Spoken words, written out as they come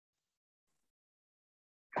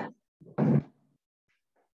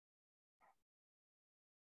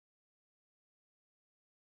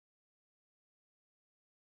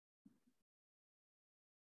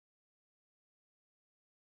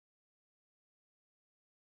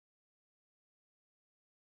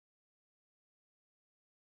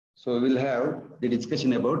So we'll have the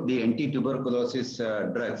discussion about the anti-tuberculosis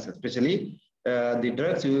drugs, especially the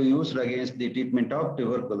drugs used against the treatment of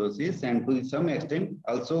tuberculosis and to some extent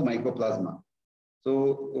also mycoplasma. So,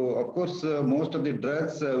 of course, most of the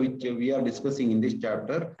drugs which we are discussing in this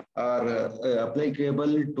chapter are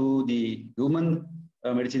applicable to the human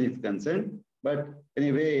medicine is concerned. But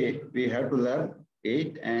anyway, we have to learn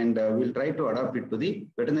it and we'll try to adapt it to the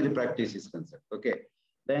veterinary practice is concerned. Okay.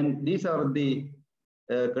 Then these are the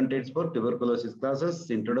contents for tuberculosis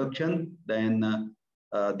classes, introduction, then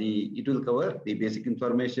it will cover the basic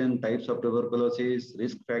information, types of tuberculosis,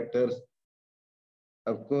 risk factors,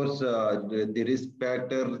 of course, the risk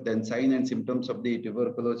factor, then sign and symptoms of the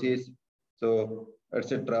tuberculosis, so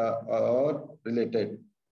etc. are related.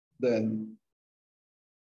 Then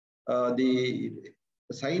the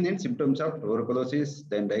sign and symptoms of tuberculosis,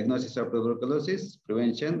 then diagnosis of tuberculosis,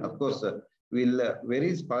 prevention. Of course, we'll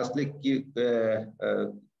very fastly,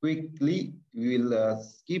 quickly, we will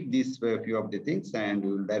skip these few of the things and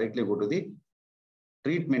we will directly go to the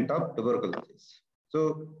treatment of tuberculosis.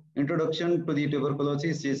 So introduction to the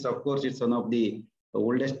tuberculosis is, of course, it's one of the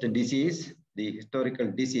oldest disease, the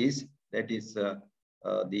historical disease that is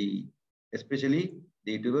especially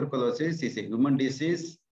the tuberculosis is a human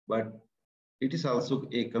disease, but it is also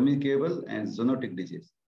a communicable and zoonotic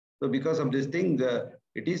disease. So because of this thing,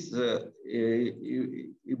 it is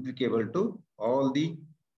applicable to all the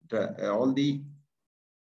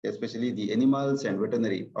especially the animals and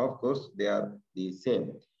veterinary. Of course, they are the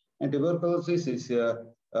same. And tuberculosis is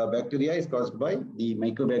bacteria is caused by the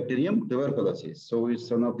Mycobacterium tuberculosis. So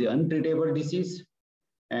it's one of the untreatable disease.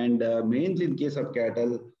 And mainly in case of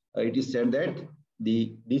cattle, it is said that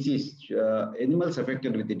the disease, animals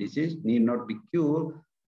affected with the disease need not be cured,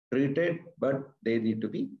 treated, but they need to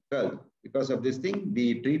be culled. Because of this thing,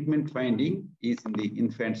 the treatment finding is in the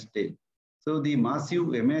infant stage. So the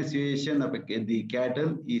massive emaciation of the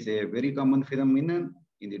cattle is a very common phenomenon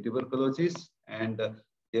in the tuberculosis, and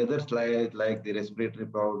the others like the respiratory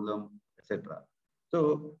problem, etc.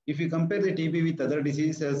 So if you compare the TB with other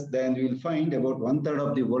diseases, then you will find about 1/3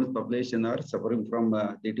 of the world's population are suffering from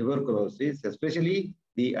the tuberculosis, especially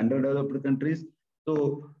the underdeveloped countries.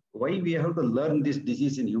 So why we have to learn this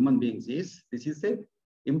disease in human beings is, this is a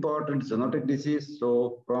important zoonotic disease.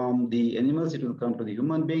 So from the animals, it will come to the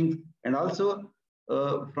human beings, and also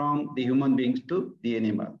from the human beings to the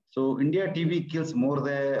animal. So India TB kills more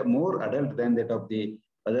adult than that of the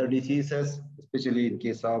other diseases, especially in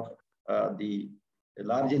case of the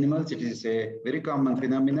large animals. It is a very common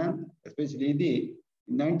phenomenon, especially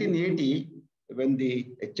in 1980, when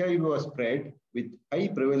the HIV was spread with high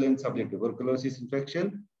prevalence of the tuberculosis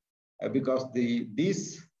infection, because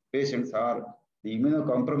these patients are the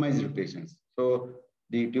immunocompromised patients. So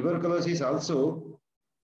the tuberculosis also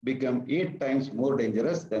become 8 times more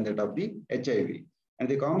dangerous than that of the HIV. And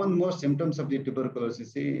the common most symptoms of the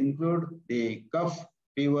tuberculosis include the cough,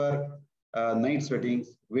 fever, night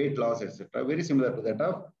sweatings, weight loss, etc. Very similar to that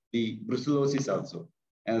of the brucellosis also,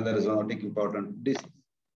 another zoonotic important disease.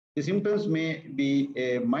 The symptoms may be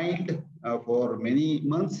mild for many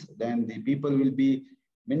months, then the people will be,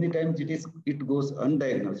 many times it goes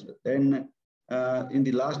undiagnosed. Then in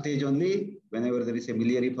the last stage only, whenever there is a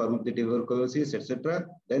miliary form of the tuberculosis, etc.,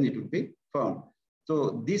 then it will be found.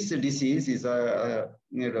 So this disease is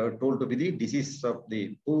told to be the disease of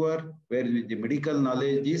the poor, where the medical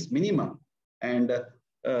knowledge is minimum and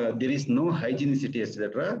there is no hygienicity,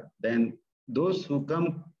 etc. Then those who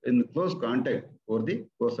come in close contact over the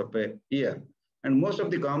course of a year. And most of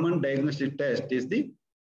the common diagnostic test is the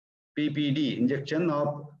PPD, injection of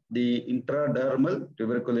the intradermal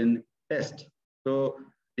tuberculin test. So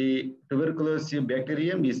the tuberculosis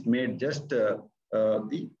bacterium is made just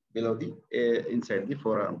below the inside the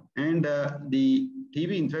forearm, and the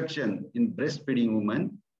TB infection in breastfeeding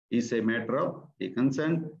women is a matter of the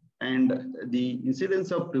concern, and the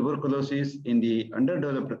incidence of tuberculosis in the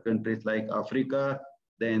underdeveloped countries like Africa,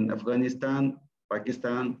 then Afghanistan,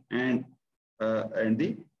 Pakistan, and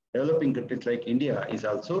the developing countries like India is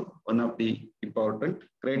also one of the important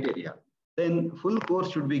criteria. Then full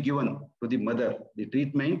course should be given to the mother. The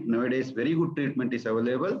treatment nowadays, very good treatment is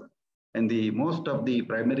available and the most of the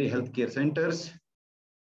primary healthcare centers,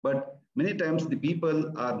 but many times the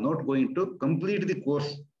people are not going to complete the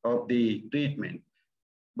course of the treatment.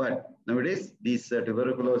 But nowadays, this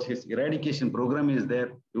tuberculosis eradication program is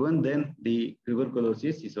there. Even then, the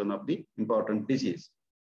tuberculosis is one of the important disease.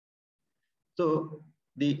 So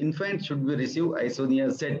the infant should be receive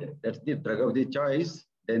isoniazid, that's the drug of the choice.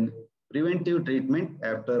 Then preventive treatment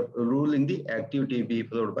after ruling the active TB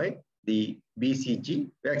followed by the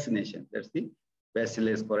BCG vaccination, that's the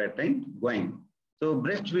Bacillus coratine guine. So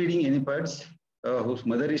breastfeeding enipods whose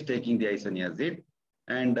mother is taking the isoniazid,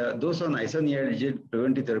 and those on isoniazid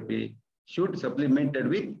preventive therapy should supplemented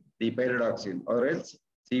with the pyridoxine, or else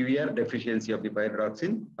severe deficiency of the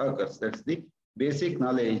pyridoxine occurs. That's the basic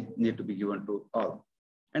knowledge need to be given to all.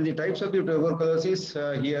 And the types of the tuberculosis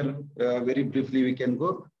here, very briefly we can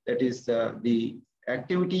go. That is the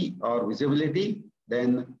activity or visibility,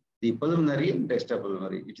 then the pulmonary and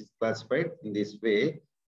extrapulmonary. It is classified in this way.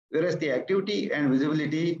 Whereas the activity and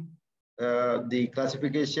visibility, the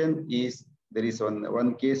classification is, there is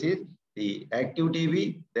one case is the active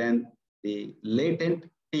TB, then the latent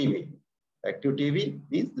TB. Active TB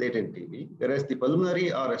means latent TB, whereas the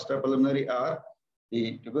pulmonary or extrapulmonary are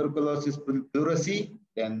the tuberculosis pleurisy,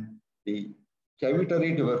 then the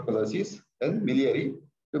cavitary tuberculosis, and miliary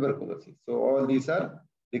tuberculosis. So all these are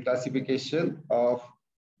the classification of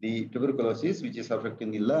the tuberculosis which is affecting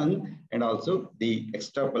the lung and also the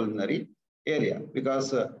extrapulmonary area,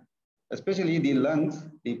 because especially the lungs,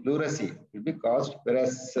 the pleurisy will be caused,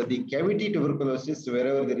 whereas the cavity tuberculosis,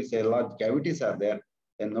 wherever there is a large cavities are there,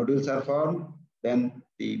 then nodules are formed. Then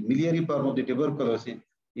the miliary form of the tuberculosis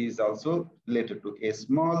is also related to a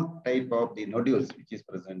small type of the nodules which is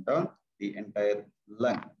present on the entire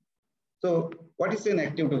lung. So what is an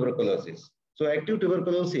active tuberculosis? So active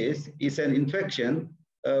tuberculosis is an infection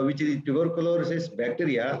which the tuberculosis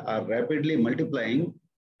bacteria are rapidly multiplying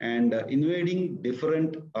and invading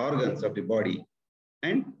different organs of the body,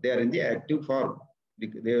 and they are in the active form.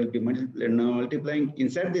 They will be multiplying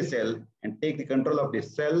inside the cell and take the control of the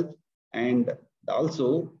cell, and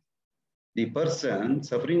also the person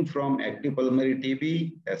suffering from active pulmonary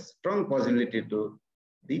TB has strong possibility to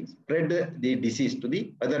spread the disease to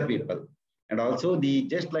the other people. And also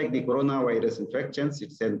just like the coronavirus infections,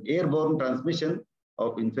 it's an airborne transmission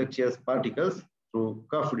of infectious particles through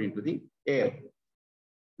coughed into the air.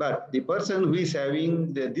 But the person who is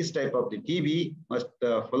having this type of the TB must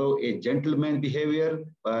follow a gentleman behavior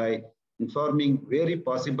by informing very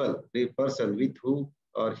possible the person with who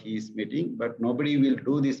or he is meeting, but nobody will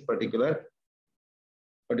do this particular,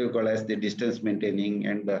 what you call as the distance maintaining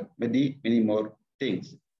and many more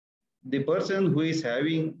things. The person who is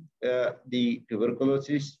having the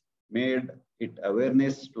tuberculosis made it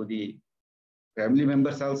awareness to the family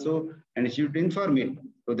members also, and should inform it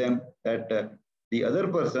to them that the other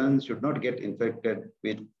person should not get infected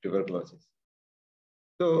with tuberculosis.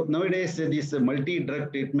 So nowadays, this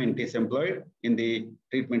multi-drug treatment is employed in the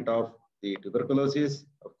treatment of the tuberculosis.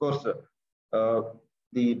 Of course,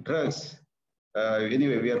 the drugs,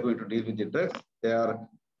 anyway, we are going to deal with the drugs.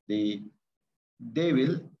 They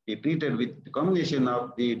will be treated with the combination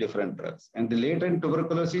of the different drugs. And the latent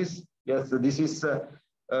tuberculosis, yes, this is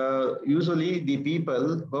usually the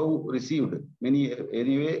people who received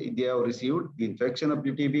anyway, they have received the infection of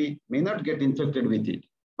the TB, may not get infected with it,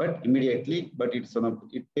 but immediately, but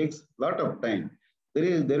it takes a lot of time.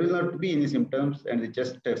 There will not be any symptoms, and the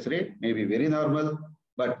chest X-ray may be very normal,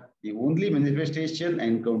 but the only manifestation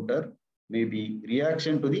encounter may be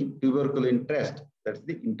reaction to the tuberculin test. That's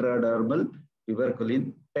the intradermal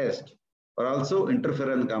tuberculin test, or also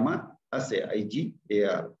interferon gamma assay,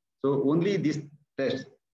 IgAR. So only this test.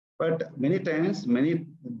 But many times,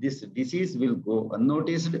 this disease will go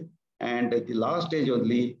unnoticed, and at the last stage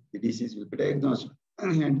only the disease will be diagnosed.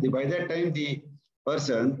 And by that time, the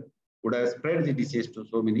person would have spread the disease to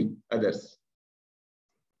so many others.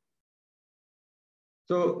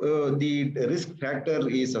 So the risk factor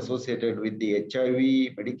is associated with the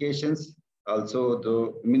HIV medications. Also,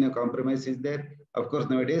 the immunocompromise is there. Of course,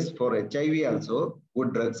 nowadays for HIV also,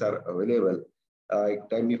 good drugs are available, like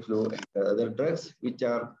Tamiflu and other drugs, which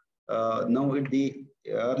are now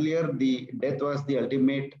earlier the death was the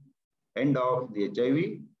ultimate end of the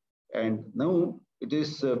HIV, and now it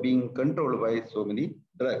is being controlled by so many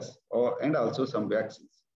drugs and also some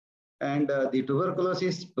vaccines. And the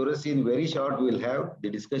tuberculosis pleurisy, in very short, we will have the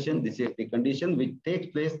discussion. This is the condition which takes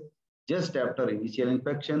place just after initial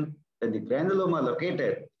infection. Then the granuloma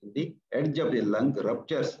located in the edge of the lung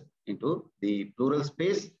ruptures into the pleural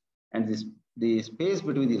space, and the space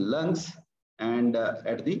between the lungs and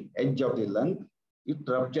at the edge of the lung, it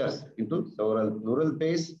ruptures into several pleural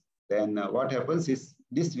space. Then what happens is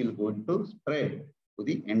this will go to spread to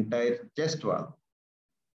the entire chest wall.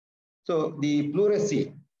 So the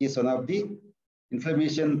pleurisy is one of the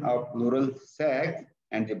inflammation of pleural sac,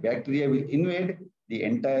 and the bacteria will invade the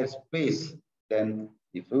entire space. Then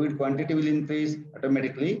the fluid quantity will increase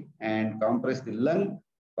automatically and compress the lung,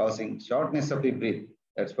 causing shortness of the breath.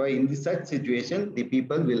 That's why in such situation, the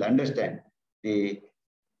people will understand the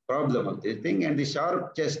problem of this thing, and the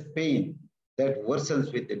sharp chest pain that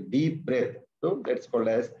worsens with a deep breath. So that's called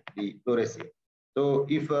as the pleurisy. So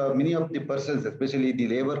if many of the persons, especially the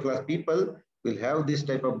labor class people, will have this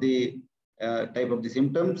type of the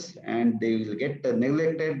symptoms, and they will get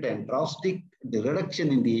neglected, and drastic the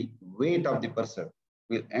reduction in the weight of the person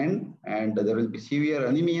will end, and there will be severe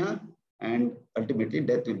anemia, and ultimately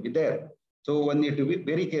death will be there. So one need to be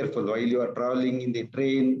very careful while you are traveling in the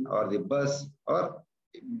train or the bus or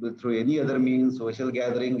through any other means, social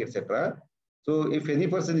gathering, etc. So if any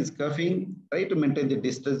person is coughing, try to maintain the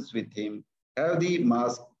distance with him. Have the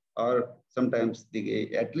mask, or sometimes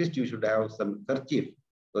at least you should have some kerchief,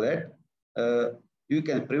 so that you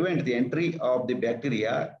can prevent the entry of the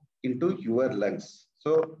bacteria into your lungs.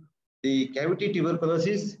 So the cavity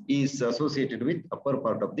tuberculosis is associated with upper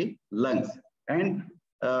part of the lungs, and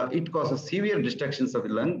it causes severe destructions of the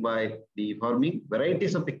lung by the forming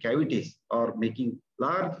varieties of the cavities or making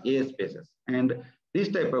large air spaces. And this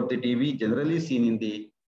type of the TB generally seen in the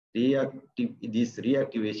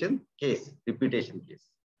reactivation case, reputation case.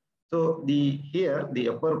 So here the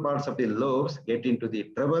upper parts of the lobes get into the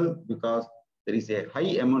trouble because there is a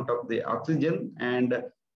high amount of the oxygen, and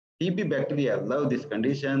TB bacteria love this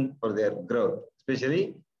condition for their growth.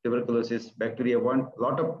 Especially tuberculosis bacteria want a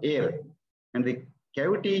lot of air, and the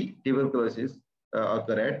cavity tuberculosis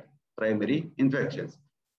occur at primary infections.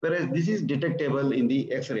 Whereas this is detectable in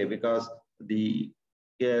the X-ray because the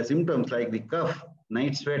symptoms like the cough,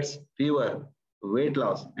 night sweats, fever, weight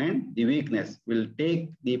loss, and the weakness will take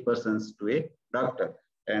the persons to a doctor.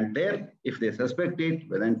 And there, if they suspect it,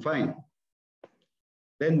 well and fine.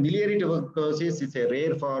 Then miliary tuberculosis is a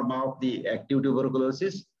rare form of the active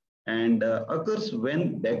tuberculosis, and occurs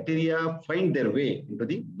when bacteria find their way into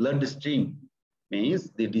the bloodstream.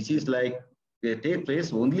 Means the disease they take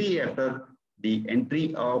place only after the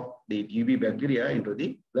entry of the TB bacteria into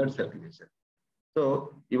the blood circulation.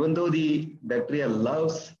 So even though the bacteria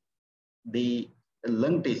loves the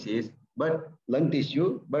lung tissue, but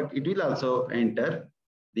it will also enter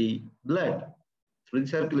the blood through the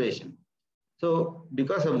circulation. So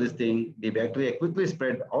because of this thing, the bacteria quickly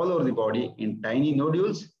spread all over the body in tiny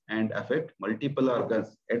nodules and affect multiple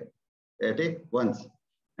organs at once.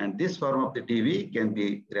 And this form of the TB can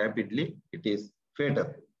be it is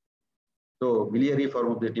fatal. So biliary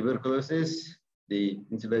form of the tuberculosis, the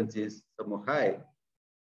incidence is somewhat high.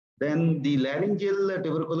 Then the laryngeal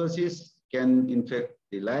tuberculosis can infect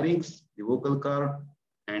the larynx, the vocal cord,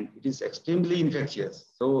 and it is extremely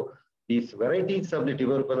infectious. So these varieties of the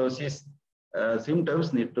tuberculosis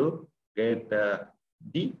symptoms need to get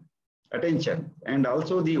the attention. And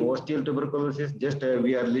also the osteal tuberculosis, just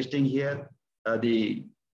we are listing here,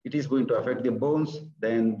 it is going to affect the bones,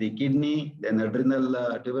 then the kidney, then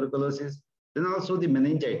adrenal tuberculosis, then also the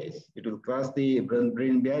meningitis. It will cross the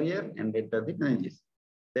brain barrier and enter the meninges.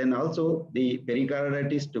 Then also the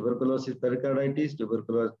pericarditis, tuberculosis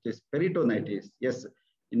peritonitis. Yes,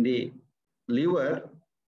 in the liver,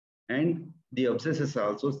 and the abscesses are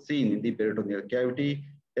also seen in the peritoneal cavity.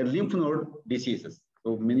 And lymph node diseases.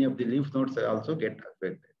 So many of the lymph nodes also get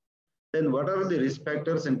affected. Then what are the risk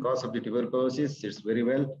factors and cause of the tuberculosis? It's very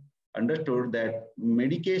well understood that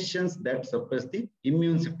medications that suppress the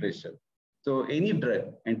immune suppression. So any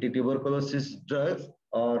drug, anti-tuberculosis drugs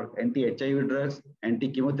or anti-HIV drugs,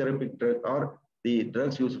 anti-chemotherapy drugs, or the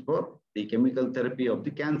drugs used for the chemical therapy of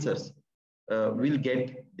the cancers will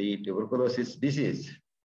get the tuberculosis disease.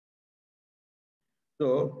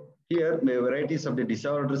 So here varieties of the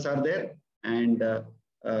disorders are there, and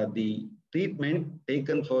the treatment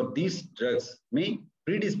taken for these drugs may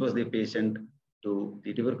predispose the patient to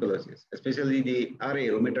the tuberculosis. Especially the RA,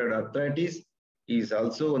 rheumatoid arthritis, is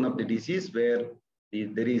also one of the disease where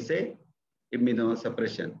there is a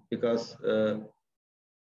immunosuppression because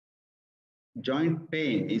joint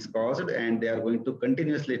pain is caused, and they are going to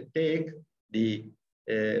continuously take the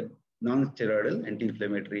non-steroidal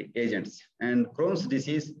anti-inflammatory agents. And Crohn's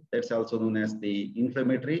disease, that's also known as the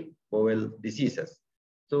inflammatory bowel diseases.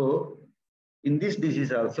 So in this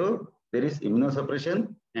disease also, there is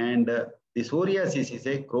immunosuppression, and the psoriasis is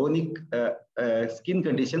a chronic skin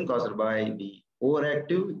condition caused by the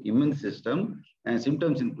overactive immune system, and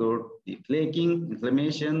symptoms include the flaking,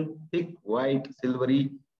 inflammation, thick, white, silvery,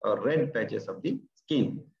 or red patches of the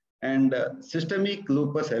skin. And systemic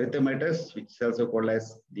lupus erythematosus, which is also called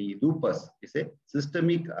as the lupus, is a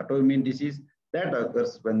systemic autoimmune disease that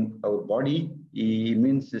occurs when our body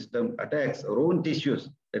immune system attacks our own tissues,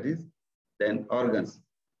 that is, then organs.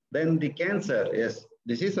 Then the cancer, yes,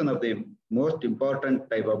 this is one of the most important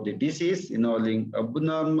type of the disease involving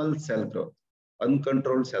abnormal cell growth,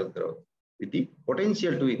 uncontrolled cell growth, with the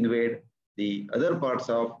potential to invade the other parts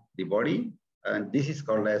of the body, and this is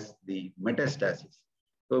called as the metastasis.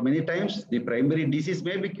 So many times the primary disease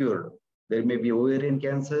may be cured, There may be ovarian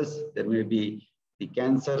cancers, there may be the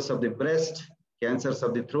cancers of the breast, cancers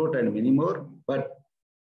of the throat, and many more. But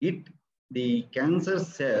the cancer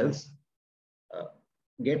cells uh,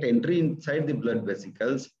 get entry inside the blood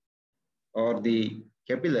vesicles or the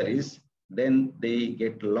capillaries, then they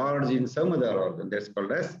get lodged in some other organ. That's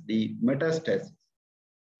called as the metastasis.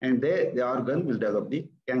 And there the organ will develop the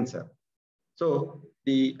cancer. So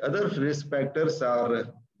the other risk factors are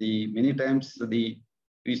the many times the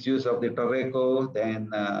issues of the tobacco, then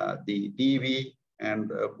the TB,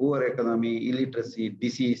 and poor economy, illiteracy,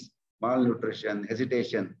 disease, malnutrition,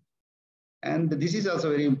 hesitation. And this is also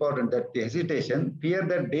very important, that the hesitation, fear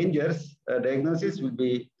that dangers diagnosis will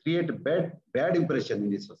be create a bad impression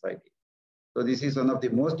in the society. So this is one of the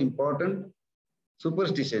most important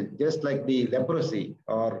superstition, just like the leprosy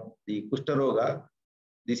or the Kushtaroga.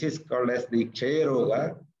 This is called as the Kshaya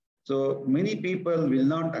Roga. So many people will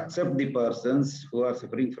not accept the persons who are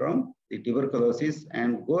suffering from the tuberculosis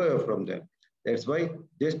and go away from them. That's why,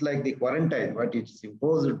 just like the quarantine, what is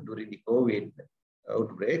imposed during the COVID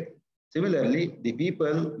outbreak, similarly, the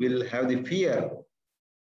people will have the fear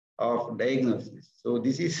of diagnosis. So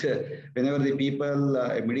this is whenever the people,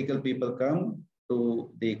 medical people come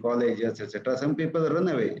to the colleges, etc., some people run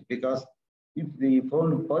away because if they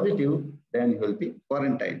found positive, then he will be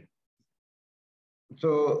quarantined.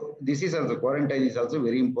 So this is also, quarantine is also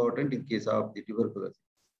very important in case of the tuberculosis.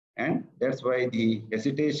 And that's why the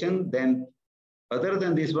hesitation, then other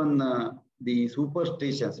than this one, the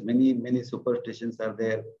superstitions, many superstitions are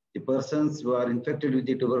there. The persons who are infected with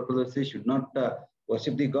the tuberculosis should not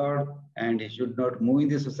worship the god, and he should not move in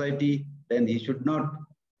the society. Then he should not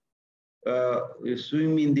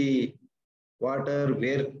swim in the water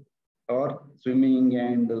where, or swimming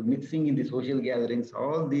and mixing in the social gatherings.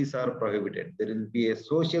 All these are prohibited. There will be a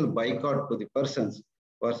social boycott to the persons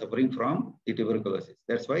who are suffering from the tuberculosis.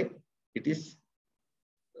 That's why it is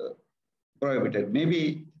prohibited.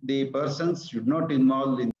 Maybe the persons should not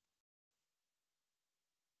involve in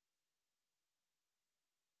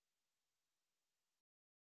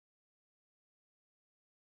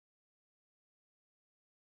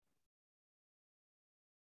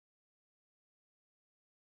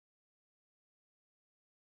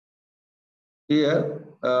here.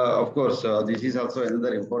 Of course, this is also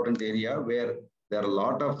another important area where there are a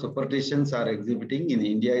lot of superstitions are exhibiting in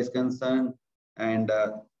India is concerned, and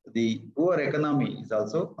the poor economy is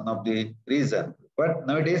also one of the reasons. But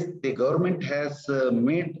nowadays, the government has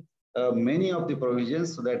made many of the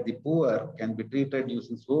provisions so that the poor can be treated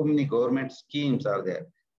using so many government schemes are there.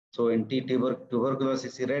 So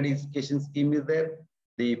anti-tuberculosis eradication scheme is there.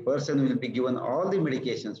 The person will be given all the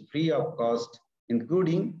medications free of cost,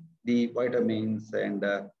 including the vitamins and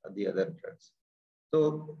the other drugs.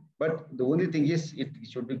 So, but the only thing is it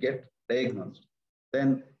should be get diagnosed.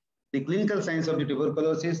 Then the clinical signs of the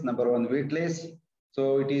tuberculosis, number one, weightless.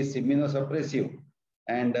 So it is immunosuppressive,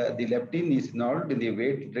 and the leptin is involved in the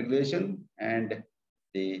weight regulation, and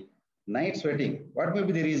the night sweating. What may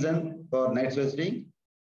be the reason for night sweating?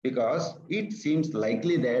 Because it seems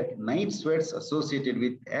likely that night sweats associated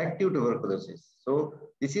with active tuberculosis. So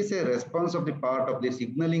this is a response of the part of the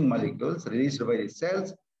signaling molecules released by the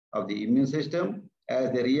cells of the immune system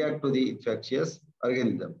as they react to the infectious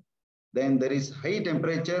organism. Then there is high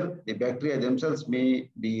temperature. The bacteria themselves may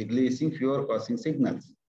be releasing fever causing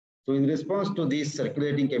signals. So in response to these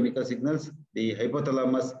circulating chemical signals, the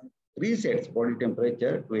hypothalamus resets body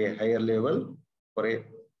temperature to a higher level for a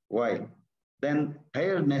while. Then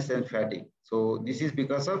tiredness and fatigue. So this is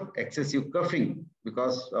because of excessive coughing.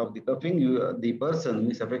 Because of the coughing, the person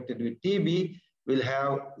who is affected with TB will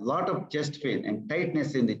have a lot of chest pain and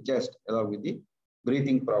tightness in the chest along with the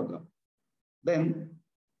breathing problem. Then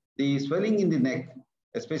the swelling in the neck,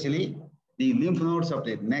 especially the lymph nodes of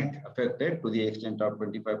the neck affected to the extent of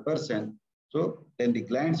 25%. So then the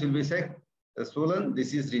glands will be swollen.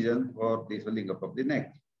 This is reason for the swelling up of the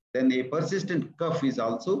neck. Then a persistent cough is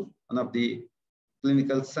also one of the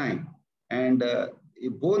clinical sign. And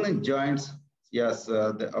bone and joints, yes,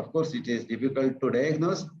 of course it is difficult to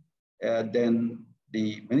diagnose. Then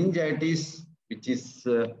the meningitis, which is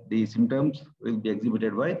the symptoms will be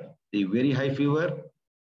exhibited by the very high fever,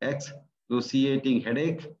 excruciating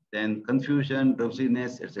headache, then confusion,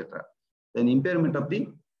 drowsiness, etc. Then impairment of the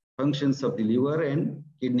functions of the liver and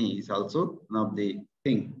kidney is also one of the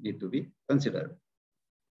things need to be considered.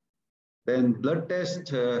 Then blood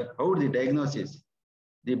test, how the diagnosis?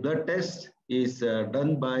 The blood test is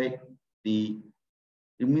done by the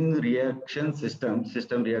immune reaction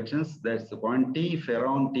system reactions. That's the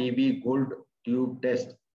quantiferon TB gold tube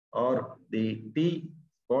test or the T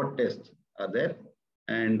spot test are there.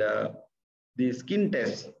 And the skin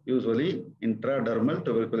test, usually intradermal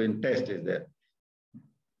tuberculin test is there.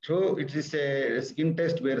 So it is a skin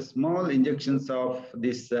test where small injections of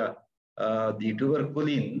this the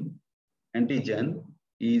tuberculin antigen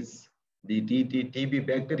is the TB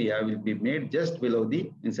bacteria will be made just below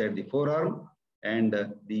the inside the forearm, and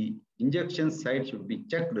the injection site should be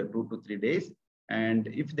checked 2 to 3 days. And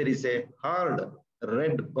if there is a hard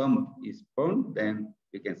red bump is found, then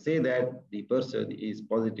we can say that the person is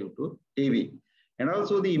positive to TB. And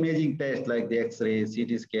also the imaging test like the X-ray,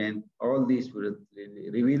 CT scan, all these will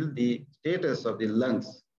reveal the status of the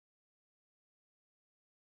lungs.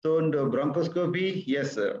 So in the bronchoscopy,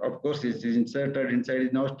 yes, of course, it is inserted inside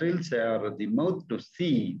the nostrils or the mouth to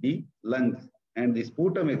see the lungs. And the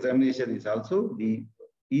sputum examination is also the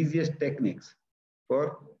easiest techniques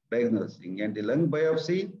for diagnosing. And the lung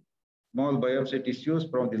biopsy, small biopsy tissues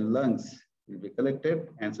from the lungs will be collected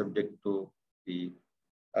and subject to the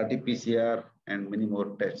RT-PCR and many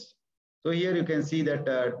more tests. So here you can see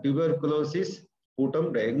that tuberculosis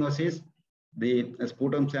sputum diagnosis, the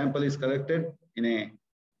sputum sample is collected in a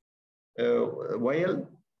vial,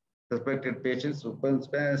 suspected patient's open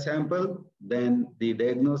sample, then the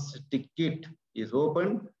diagnostic kit is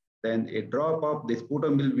opened, then a drop of the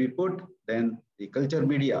sputum will be put, then the culture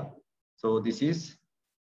media. So this is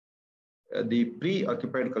the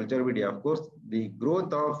preoccupied culture media. Of course, the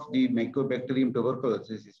growth of the Mycobacterium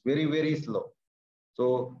tuberculosis is very, very slow.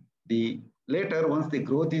 So the later, once the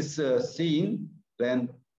growth is seen, then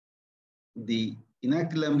the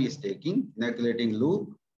inoculum is taking, inoculating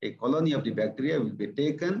loop, a colony of the bacteria will be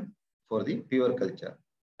taken for the pure culture.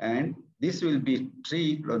 And this will be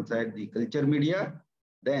treated inside the culture media.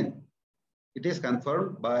 Then it is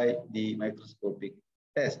confirmed by the microscopic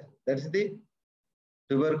test. That is the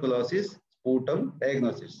tuberculosis sputum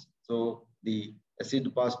diagnosis. So the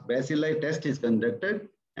acid past bacilli test is conducted,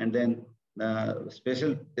 and then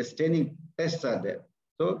special staining tests are there.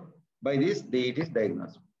 So by this, it is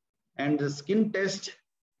diagnosed. And the skin test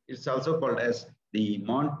is also called as the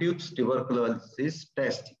Montague's tuberculosis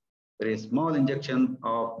test, where a small injection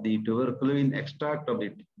of the tuberculin extract of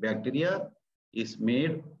the bacteria is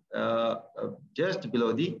made just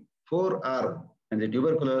below the forearm. And the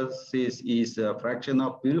tuberculosis is a fraction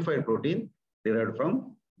of purified protein derived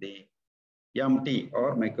from the MT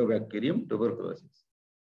or Mycobacterium tuberculosis.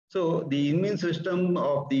 So the immune system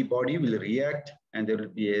of the body will react, and there will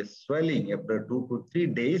be a swelling after 2 to 3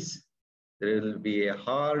 days. There will be a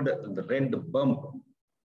hard red bump,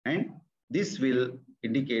 and this will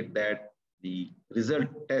indicate that the result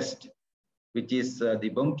test, which is the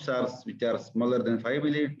bumps which are smaller than 5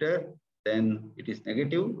 millimeter, then it is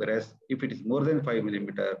negative, whereas if it is more than 5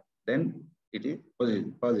 millimeter, then it is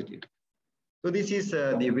positive. So this is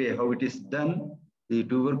the way how it is done. The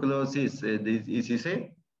tuberculosis this is a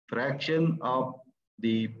fraction of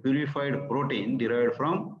the purified protein derived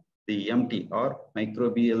from the MT or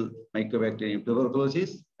Mycobacterium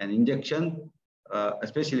tuberculosis. An injection,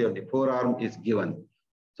 especially on the forearm, is given.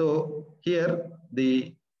 So here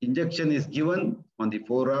the injection is given on the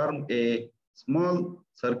forearm. A small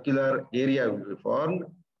circular area will be formed.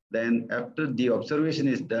 Then after the observation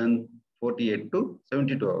is done, 48 to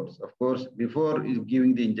 72 hours. Of course, before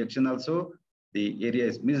giving the injection also, the area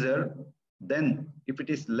is measured. Then if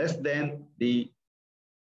it is less than the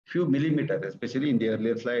few millimeters, especially in the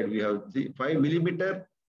earlier slide, we have the 5 millimeter,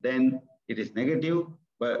 then it is negative,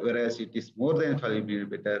 but whereas it is more than 5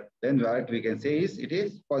 millimeter, then what we can say is it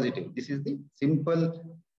is positive. This is the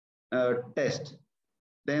simple test.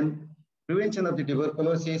 Then prevention of the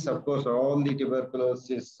tuberculosis, of course, all the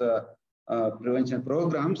tuberculosis prevention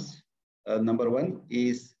programs, number one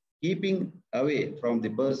is keeping away from the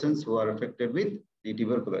persons who are affected with the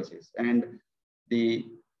tuberculosis. And the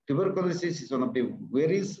tuberculosis is one of the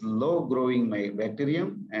very slow growing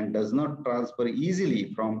bacterium and does not transfer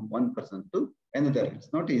easily from one person to another.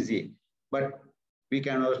 It's not easy, but we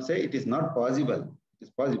cannot say it is not possible. It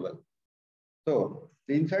is possible. So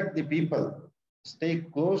in fact, the people stay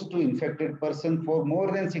close to infected person for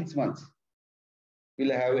more than 6 months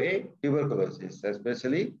will have a tuberculosis,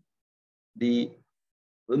 especially the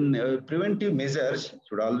preventive measures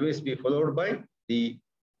should always be followed by the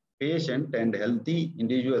patient, and healthy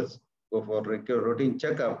individuals go for routine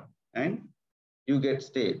checkup and you get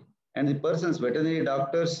stayed. And the person's veterinary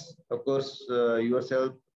doctors, of course,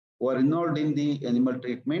 yourself who are involved in the animal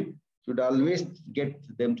treatment should always get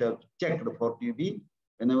themselves checked for TB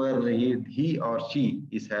whenever he or she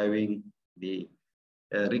is having the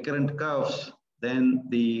recurrent coughs, then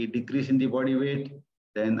the decrease in the body weight,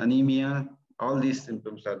 then anemia, all these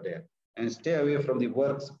symptoms are there. And stay away from the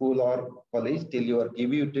work, school, or college till your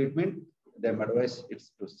TB treatment. them advice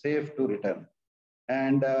it's too safe to return.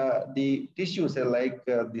 And the tissues like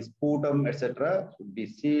the sputum, etc., should be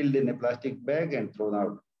sealed in a plastic bag and thrown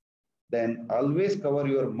out. Then always cover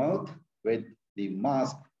your mouth with the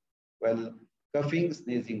mask while coughing,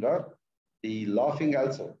 sneezing, or the laughing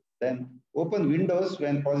also. Then open windows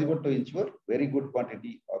when possible to ensure very good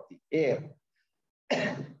quantity of the air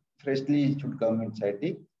freshly should come inside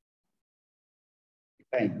the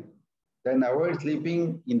time. Then avoid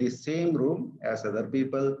sleeping in the same room as other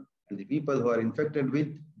people, and the people who are infected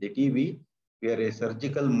with the TB wear a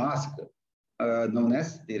surgical mask known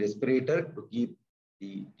as the respirator to keep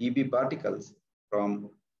the TB particles from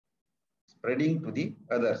spreading to the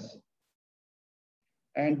others.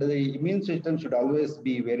 And the immune system should always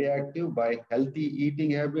be very active by healthy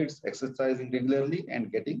eating habits, exercising regularly,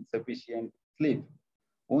 and getting sufficient sleep.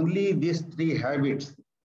 Only these three habits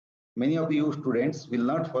many of you students will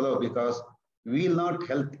not follow because we will not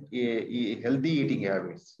healthy eating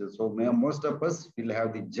habits. So most of us will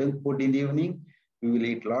have the junk food in the evening. We will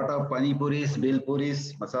eat a lot of pani puris, bel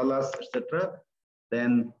puris, masalas, etc.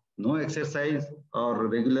 Then no exercise, or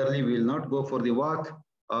regularly we will not go for the walk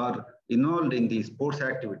or involved in the sports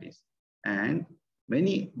activities. And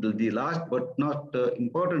the last but not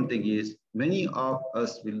important thing is, many of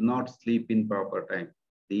us will not sleep in proper time.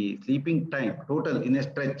 The sleeping time total in a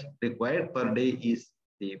stretch required per day is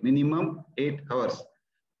the minimum 8 hours.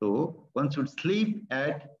 So one should sleep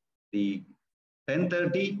at the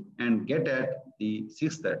 10:30 and get at the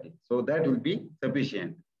 6:30. So that will be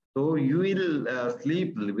sufficient. So you will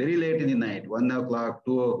sleep very late in the night, 1 o'clock,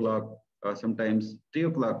 2 o'clock, sometimes 3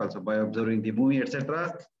 o'clock also by observing the movie,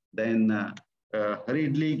 etc. Then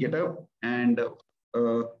hurriedly get up and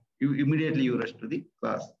you immediately rush to the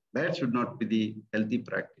class. That should not be the healthy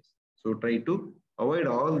practice. So try to avoid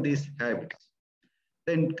all these habits.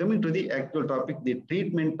 Then coming to the actual topic, the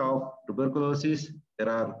treatment of tuberculosis, there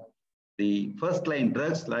are the first line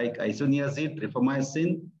drugs like isoniazid,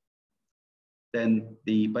 rifamycin, then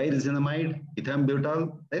the pyrazinamide,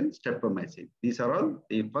 ethambutol, then streptomycin. These are all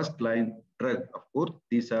the first line drug. Of course,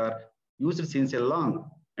 these are used since a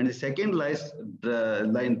long. And the second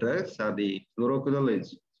line drugs are the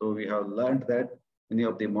fluoroquinolones. So we have learned that many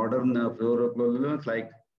of the modern fluoroquinolones like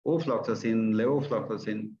ofloxacin,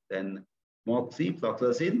 levofloxacin, then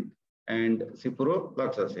moxifloxacin, and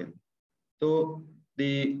ciprofloxacin. So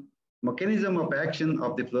the mechanism of action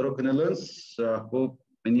of the fluoroquinolones, hope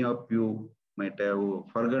many of you might have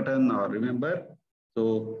forgotten or remember.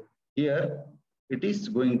 So here it is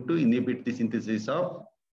going to inhibit the synthesis of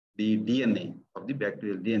the DNA, of the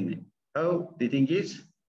bacterial DNA. How the thing is,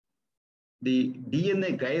 the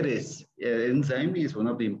DNA gyrase enzyme is one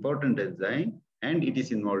of the important enzymes, and it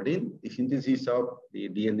is involved in the synthesis of the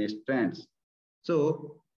DNA strands.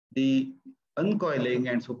 So the uncoiling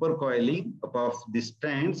and supercoiling of the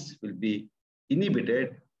strands will be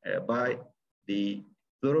inhibited by the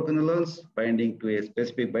fluoroquinolones binding to a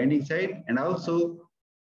specific binding site, and also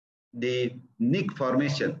the nick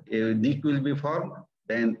formation. A nick will be formed,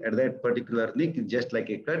 then at that particular nick, just like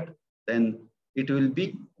a cut, then it will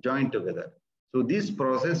be joined together. So this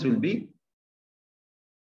process will be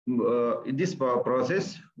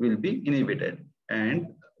inhibited,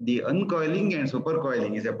 and the uncoiling and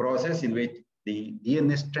supercoiling is a process in which the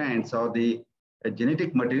DNA strands or the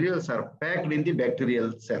genetic materials are packed in the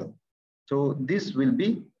bacterial cell. So this will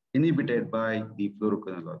be inhibited by the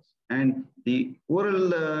fluoroquinolones. And the oral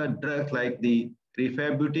drugs like the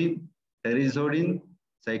rifabutin, terizodin,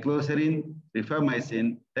 cycloserine,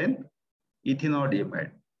 rifamycin, then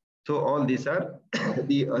ethinodiamide. So all these are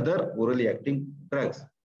the other orally acting drugs.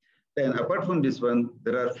 Then apart from this one,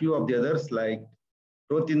 there are few of the others like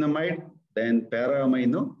protinamide, then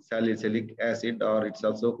para-amino salicylic acid, or it's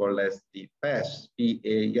also called as the PAS,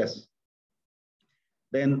 PAS.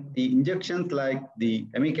 Then the injections like the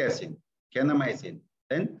amikacin, kanamycin,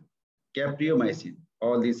 then capreomycin.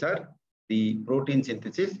 All these are the protein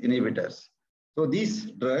synthesis inhibitors. So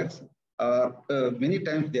these drugs are many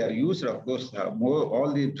times they are used. Of course,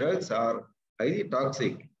 all the drugs are highly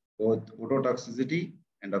toxic, both ototoxicity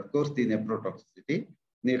and of course the nephrotoxicity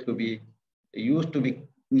need to be used to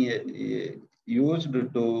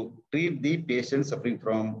treat the patients suffering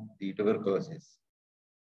from the tuberculosis.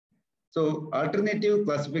 So alternative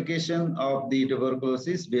classification of the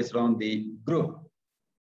tuberculosis based on the group.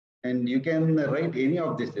 And you can write any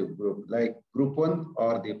of this group, like group 1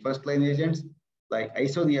 or the first line agents like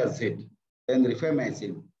isoniazid, then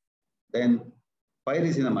rifamycin, then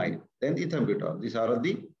pyrazinamide, then ethambutol. These are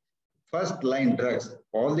the first line drugs.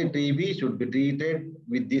 All the TB should be treated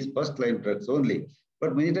with these first line drugs only.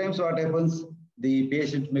 But many times what happens, the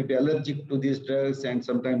patient may be allergic to these drugs and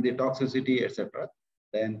sometimes the toxicity, etc.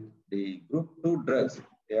 Then the group 2 drugs,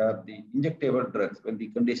 they are the injectable drugs. When the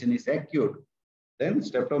condition is acute, then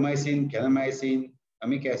streptomycin, kanamycin,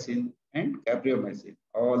 amikacin, and capreomycin.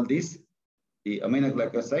 All these, the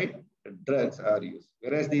aminoglycoside drugs are used.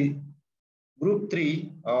 Whereas the group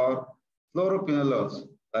 3 are fluoroquinolones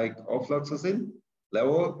like ofloxacin,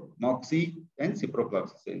 levomoxy, and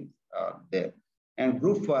ciprofloxacin are there. And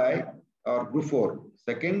group 5 or group 4,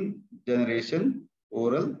 second generation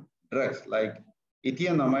oral drugs like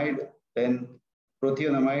ethionamide, then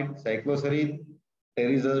prothionamide, cycloserine,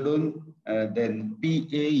 terizodone, then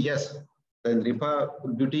PAS, then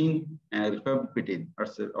rifabutine and rifabupitin.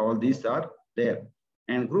 All these are there.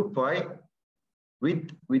 And group 5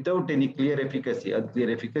 without any clear efficacy,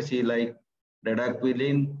 unclear efficacy like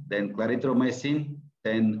dadaquilin, then clarithromycin,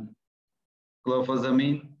 then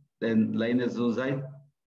clofazamine, then linezolid,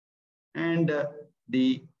 and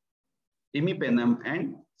the imipenem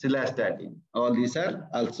and cilastatin. All these are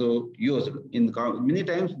also used. In many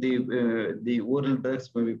times, the oral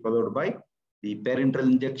drugs may be followed by the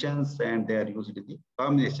parenteral injections, and they are used in the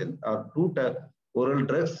combination. Or two oral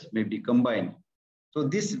drugs may be combined. So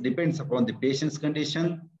this depends upon the patient's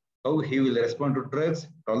condition, how he will respond to drugs,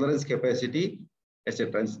 tolerance capacity,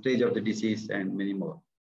 etc., stage of the disease, and many more.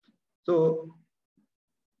 So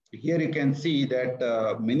here you can see that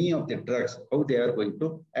many of the drugs, how they are going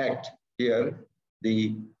to act. Here,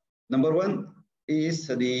 the number 1 is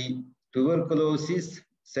the tuberculosis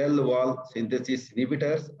cell wall synthesis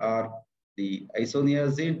inhibitors are the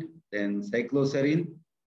isoniazid, then cycloserine,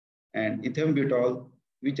 and ethambutol,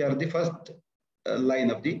 which are the first line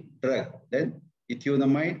of the drug. Then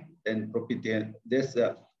ethionamide, then prothionamide.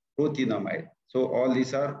 So all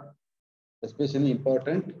these are especially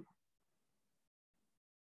important.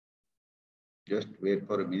 Just wait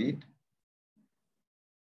for a minute.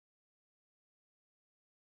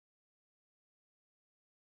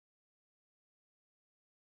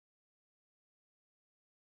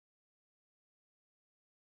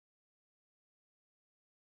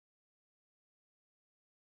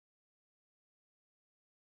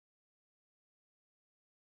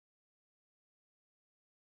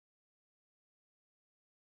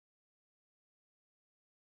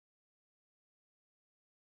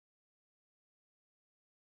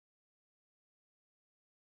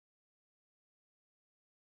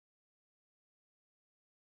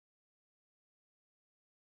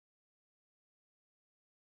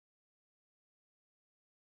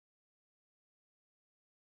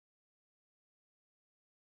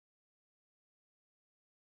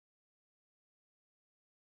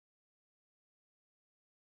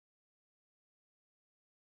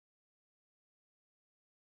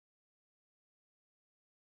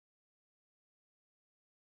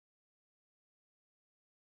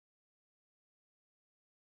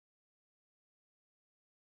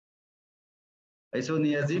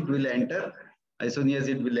 Isoniazid will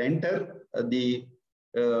enter the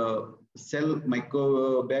cell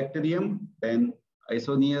mycobacterium. Then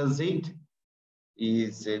isoniazid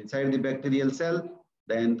is inside the bacterial cell.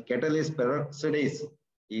 Then catalase peroxidase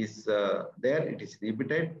is there. It is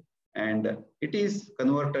inhibited and it is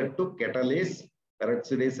converted to catalase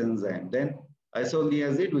peroxidase enzyme. Then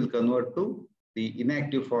isoniazid will convert to the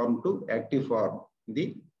inactive form to active form in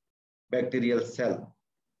the bacterial cell.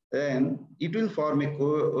 Then it will form a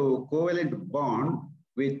covalent bond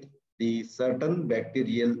with the certain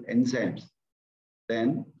bacterial enzymes.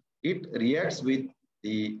 Then it reacts with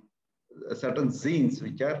the certain genes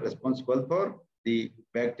which are responsible for the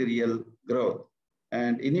bacterial growth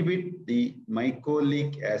and inhibit the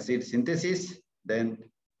mycolic acid synthesis. Then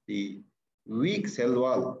the weak cell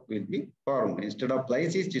wall will be formed. Instead of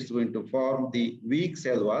lysis, it is going to form the weak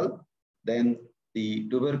cell wall. Then the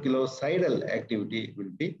tuberculocidal activity will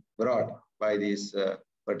be brought by this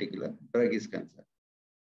particular drug is concerned.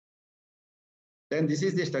 Then this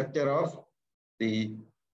is the structure of the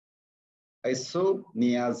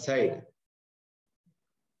isoniazide,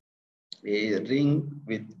 a ring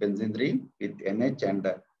with benzene ring with NH and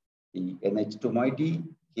the NH2 moiety.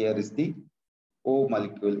 Here is the O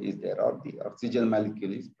molecule is there, or the oxygen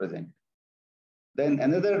molecule is present. Then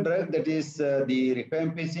another drug, that is the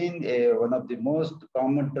rifampicin, one of the most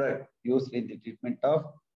common drug used in the treatment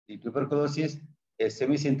of the tuberculosis, a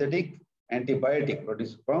semi-synthetic antibiotic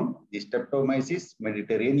produced from the Streptomyces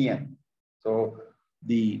mediterranean. So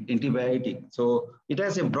the antibiotic. So it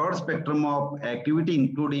has a broad spectrum of activity,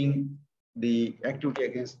 including the activity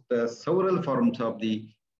against several forms of the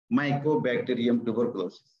Mycobacterium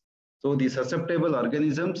tuberculosis. So the susceptible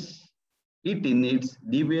organisms, it needs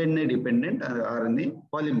DNA-dependent RNA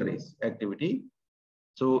polymerase activity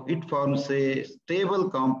So it forms a stable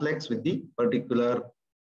complex with the particular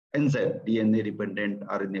enzyme, DNA-dependent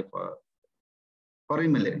RNA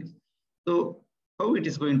polymerase. So how it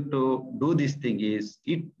is going to do this thing is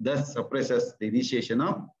it thus suppresses the initiation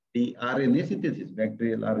of the RNA synthesis.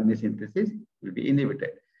 Bacterial RNA synthesis will be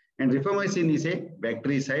inhibited. And rifamycin is a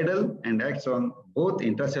bactericidal and acts on both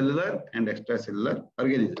intracellular and extracellular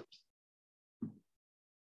organisms.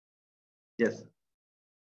 Yes.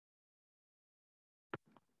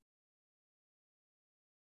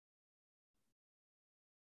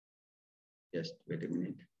 Just wait a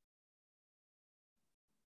minute.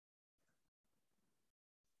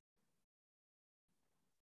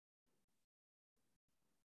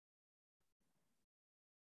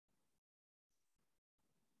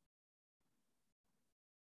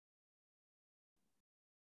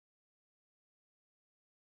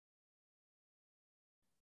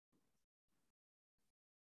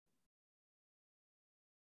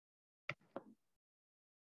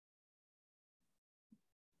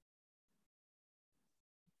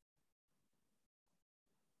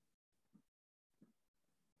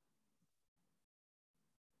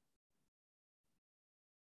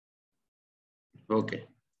 Okay.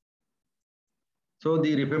 So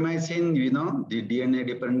the rifamycin, the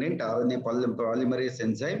DNA-dependent RNA polymerase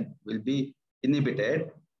enzyme will be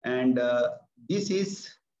inhibited, and this is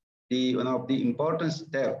the one of the important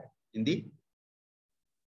step in the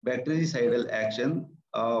bactericidal action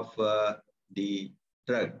of the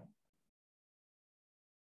drug.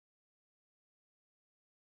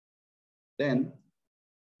 Then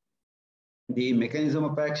the mechanism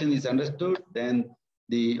of action is understood. Then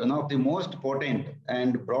one of the most potent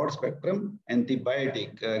and broad spectrum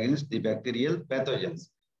antibiotic against the bacterial pathogens.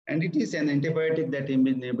 And it is an antibiotic that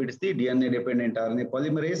inhibits the DNA-dependent RNA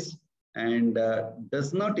polymerase and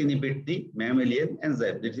does not inhibit the mammalian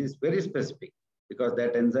enzyme. This is very specific because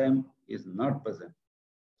that enzyme is not present.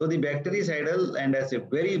 So the bactericidal and has a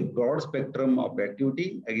very broad spectrum of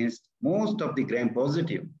activity against most of the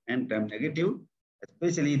gram-positive and gram-negative,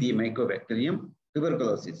 especially the Mycobacterium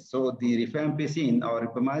tuberculosis. So the rifampicin or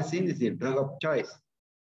rifamycin is a drug of choice.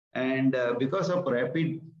 And because of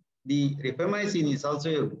the rifamycin is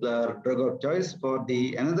also a drug of choice for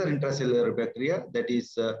the another intracellular bacteria, that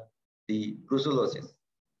is the brucellosis.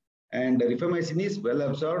 And rifamycin is well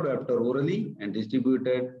absorbed after orally and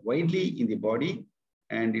distributed widely in the body.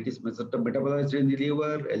 And it is metabolized in the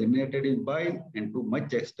liver, eliminated in bile, and to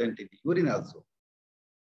much extent in the urine also.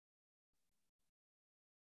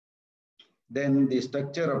 Then the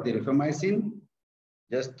structure of the rifamycin,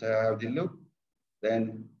 just have the look.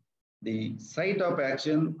 Then the site of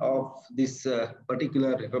action of this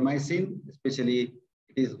particular rifamycin, especially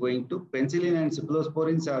it is going to penicillin and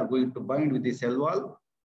cephalosporins are going to bind with the cell wall,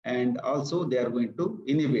 and also they are going to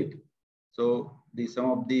inhibit. So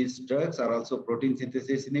some of these drugs are also protein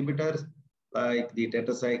synthesis inhibitors like the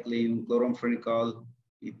tetracycline, chloramphenicol,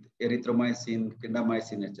 erythromycin,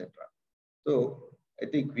 clindamycin, etc. So I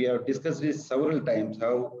think we have discussed this several times,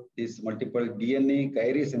 how this multiple DNA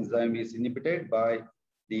kinases enzyme is inhibited by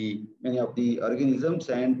many of the organisms,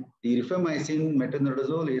 and the rifamycin,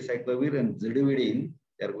 metronidazole, acyclovir, and zidovudine,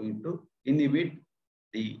 they are going to inhibit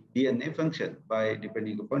the DNA function by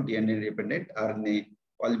depending upon DNA-dependent RNA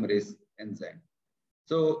polymerase enzyme.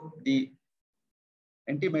 So the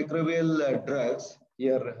antimicrobial drugs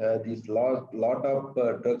here, these lot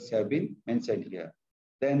of drugs have been mentioned here.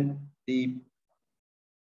 Then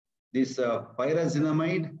this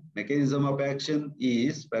pyrazinamide mechanism of action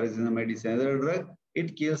is, pyrazinamide is another drug.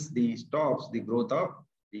 It stops the growth of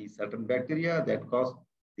the certain bacteria that cause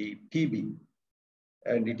the TB.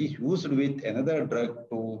 And it is used with another drug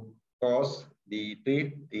to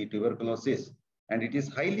treat the tuberculosis. And it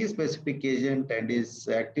is highly specific agent and is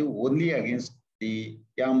active only against the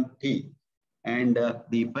YAMT. And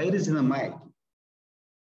the pyrazinamide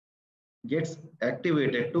gets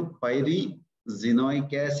activated to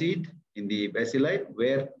pyrazinoic acid in the bacilli,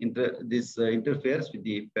 where this interferes with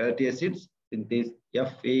the fatty acids synthase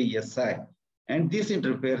FASI. And this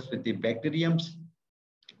interferes with the bacterium's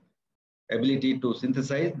ability to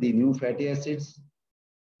synthesize the new fatty acids.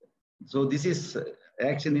 So this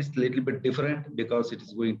action is a little bit different because it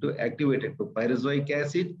is going to activate it to pyrazinoic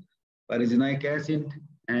acid,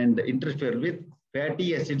 and interfere with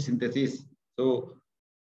fatty acid synthesis. So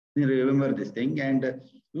you remember this thing, and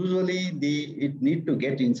usually it need to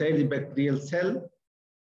get inside the bacterial cell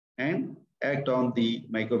and act on the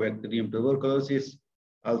Mycobacterium tuberculosis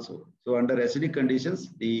also. So under acidic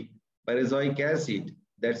conditions, the pyrazinoic acid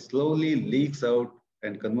that slowly leaks out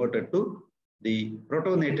and converted to the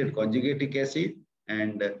protonated conjugatic acid,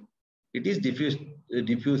 and it is diffused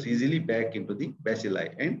diffuse easily back into the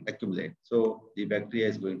bacilli and accumulate. So the bacteria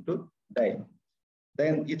is going to die.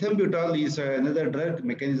 Then ethambutol is another drug.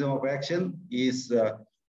 Mechanism of action is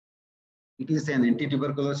it is an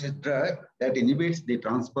anti-tuberculosis drug that inhibits the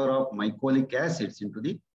transfer of mycolic acids into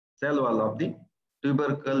the cell wall of the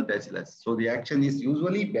tubercle bacillus. So the action is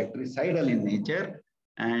usually bactericidal in nature,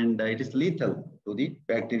 and it is lethal to the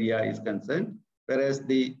bacteria is concerned, whereas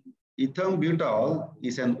the ethambutol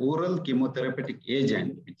is an oral chemotherapeutic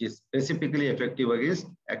agent which is specifically effective against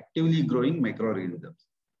actively growing microorganisms,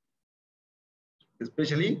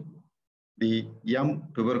 especially the M.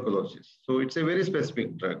 tuberculosis. So it's a very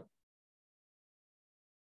specific drug.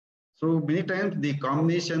 So many times the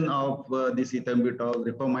combination of this ethambutol,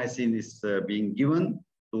 rifamycin is being given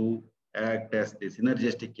to act as the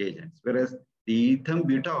synergistic agents, whereas the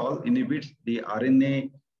ethambutol inhibits the RNA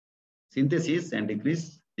synthesis and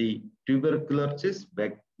decrease the tuberculosis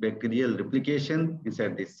bacterial replication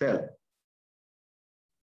inside the cell.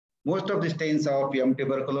 Most of the strains of M.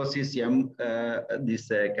 tuberculosis,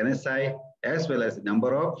 Canesi, as well as a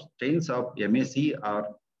number of strains of MAC are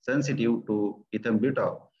sensitive to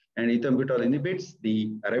ethambutol. And ethambutol inhibits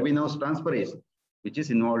the arabinose transferase, which is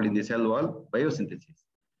involved in the cell wall biosynthesis.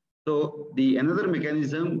 So the another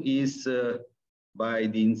mechanism is by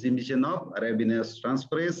the inhibition of arabinose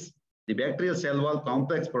transferase, the bacterial cell wall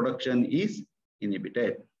complex production is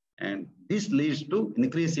inhibited. And this leads to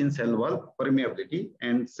increase in cell wall permeability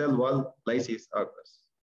and cell wall lysis occurs.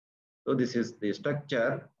 So this is the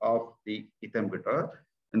structure of the ethambutol.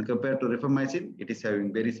 And compared to rifamycin, it is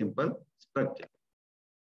having very simple structure.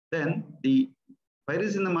 Then the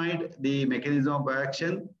pyrazinamide, the mechanism of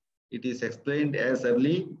action, it is explained as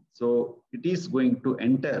early. So it is going to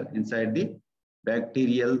enter inside the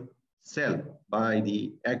bacterial cell by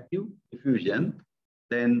the active diffusion.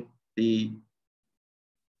 Then it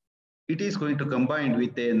is going to combine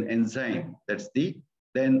with an enzyme.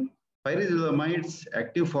 Then pyrazidamide's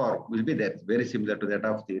active form will be that very similar to that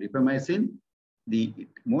of the rifamycin.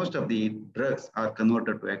 Most of the drugs are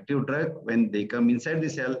converted to active drug when they come inside the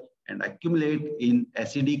cell and accumulate in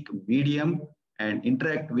acidic medium and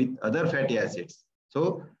interact with other fatty acids.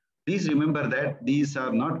 So please remember that these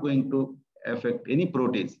are not going to affect any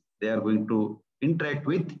proteins. They are going to interact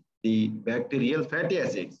with the bacterial fatty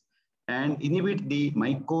acids and inhibit the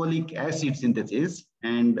mycolic acid synthesis,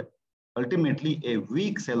 and ultimately a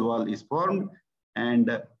weak cell wall is formed and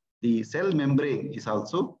the cell membrane is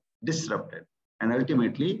also disrupted. And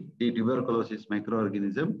ultimately, the tuberculosis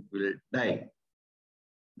microorganism will die.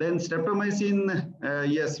 Then streptomycin,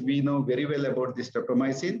 yes, we know very well about the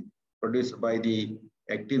streptomycin produced by the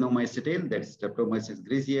actinomycetyl, that's Streptomyces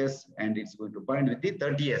griseus, and it's going to bind with the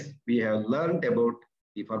 30S. We have learned about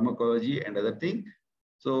the pharmacology and other things.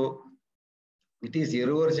 So it is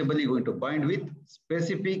irreversibly going to bind with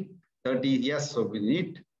specific 30S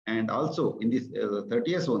subunit, and also in this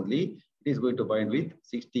 30S only, it is going to bind with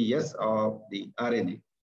 60S of the RNA.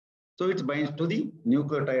 So it binds to the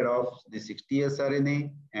nucleotide of the 60S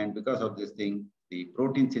RNA, and because of this thing, the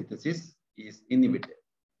protein synthesis is inhibited.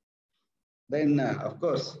 Then, of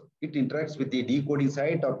course, it interacts with the decoding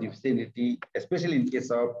site of the vicinity, especially in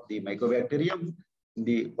case of the Mycobacterium,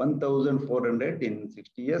 the 1400 in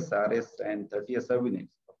 60S, RS, and 30S subunits.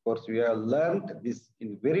 Of course, we have learned this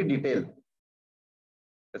in very detail,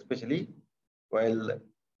 especially while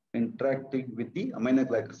interacting with the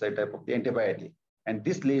aminoglycoside type of the antibiotic. And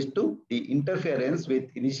this leads to the interference with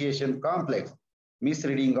initiation complex,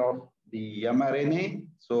 misreading of the mRNA.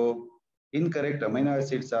 So incorrect amino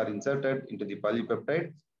acids are inserted into the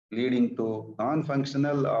polypeptide, leading to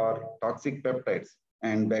non-functional or toxic peptides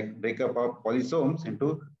and breakup of polysomes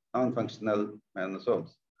into non-functional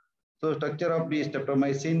monosomes. So structure of the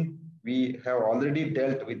streptomycin, we have already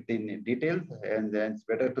dealt with in detail, and then it's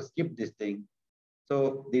better to skip this thing.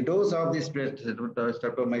 So the dose of this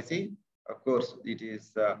streptomycin, of course, it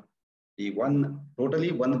is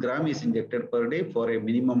totally 1 gram is injected per day for a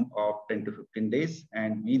minimum of 10 to 15 days.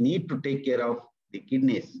 And we need to take care of the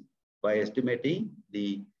kidneys by estimating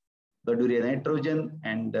the blood urea nitrogen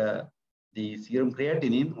and the serum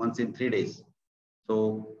creatinine once in 3 days.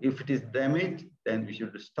 So if it is damaged, then we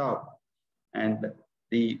should stop. And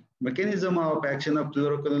the mechanism of action of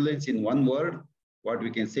fluoroquinolones in one word, what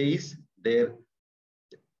we can say is the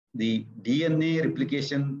DNA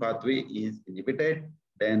replication pathway is inhibited,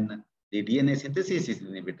 then the DNA synthesis is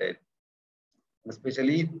inhibited.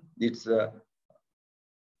 Especially it's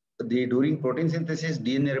during protein synthesis,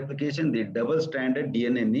 DNA replication, the double-stranded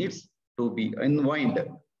DNA needs to be unwound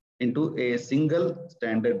into a single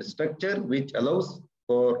standard structure, which allows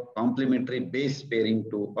for complementary base pairing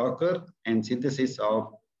to occur and synthesis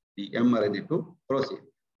of the mRNA to proceed.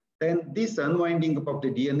 Then this unwinding up of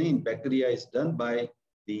the DNA in bacteria is done by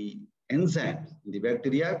the enzymes in the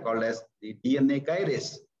bacteria called as the DNA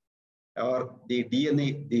gyrase, or the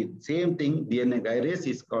DNA, the same thing, DNA gyrase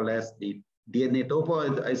is called as the DNA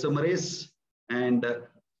topoisomerase, and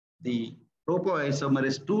the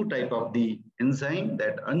topoisomerase 2 type of the enzyme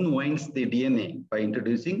that unwinds the DNA by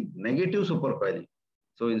introducing negative supercoiling.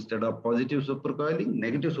 So instead of positive supercoiling,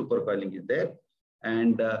 negative supercoiling is there,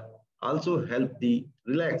 and also help the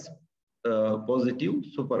relax positive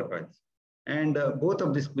supercoils. And both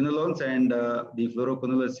of these quinolones and the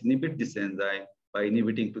fluoroquinolones inhibit this enzyme by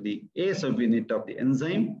inhibiting to the A subunit of the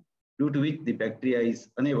enzyme, due to which the bacteria is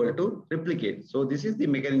unable to replicate. So this is the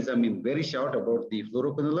mechanism in very short about the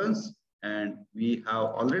fluoroquinolones, and we have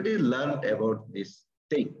already learned about this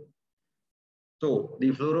thing. So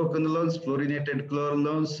the fluoroquinolones, fluorinated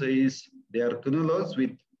quinolones, they are quinolones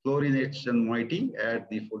with fluorination moiety at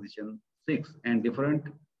the position 6, and different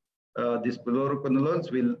these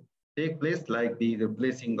fluoroquinolones will take place like the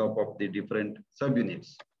replacing of the different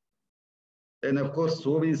subunits. And of course,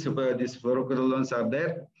 so many these fluoroquinolones are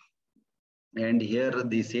there. And here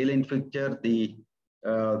the salient feature, the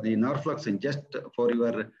norfloxacin, just for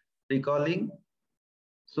your recalling,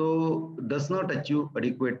 so does not achieve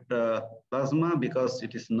adequate plasma because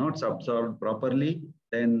it is not absorbed properly.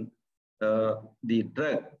 Then the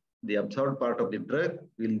drug, the absorbed part of the drug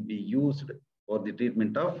will be used for the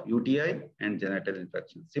treatment of UTI and genital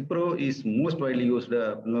infection. Cipro is most widely used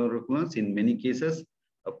fluoroquinolones in many cases.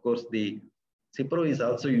 Of course, the Cipro is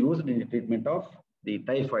also used in the treatment of the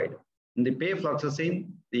typhoid. In the payfloxacin,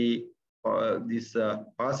 this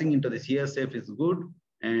passing into the CSF is good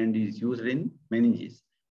and is used in meninges.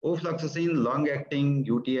 Ofloxacin, long-acting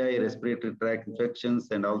UTI, respiratory tract infections,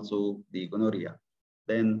 and also the gonorrhea.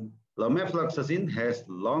 Then lomefloxacin has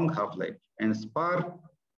long half-life, and SPAR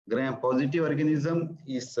gram-positive organism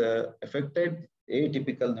is affected.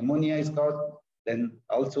 Atypical pneumonia is caused. Then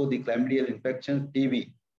also the chlamydial infection,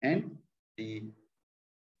 TB, and the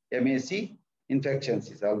MAC infections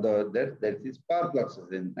is although that is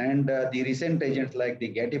parfloxacin. And the recent agents like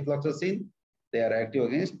the gatifloxacin, they are active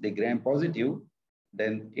against the gram-positive,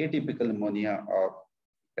 then atypical pneumonia of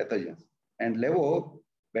pathogens. And levo,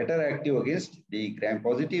 better active against the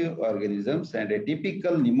gram-positive organisms, and a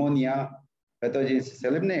typical pneumonia pathogens is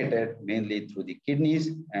eliminated mainly through the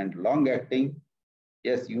kidneys, and long-acting,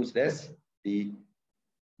 yes, used as the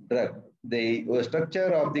drug. The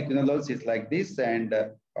structure of the quinolones is like this, and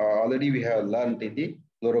already we have learned in the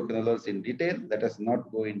fluoroquinolones in detail. Let us not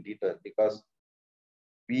go in detail because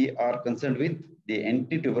we are concerned with the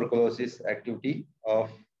anti-tuberculosis activity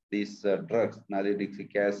of these drugs,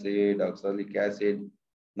 nalidixic acid, oxalic acid,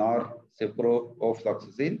 nor cipro,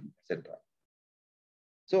 ofloxacin, etc.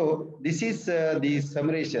 So this is the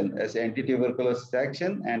summation as anti-tuberculosis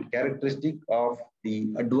action and characteristic of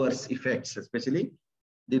the adverse effects, especially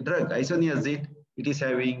the drug isoniazid. It is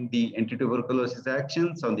having the anti-tuberculosis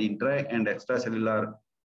actions on the intra and extracellular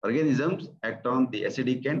organisms, act on the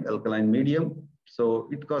acidic and alkaline medium. So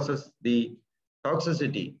it causes the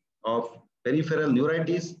toxicity of peripheral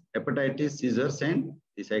neuritis, hepatitis, seizures, and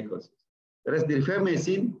the psychosis. Whereas the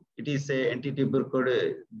rifamycin, it is an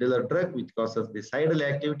anti-tubercular drug which causes the suicidal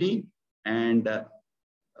activity and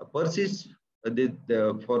persists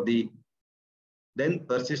for the then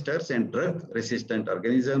persisters and drug-resistant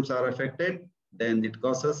organisms are affected. Then it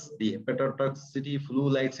causes the hepatotoxicity,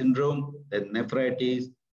 flu-like syndrome, then nephritis,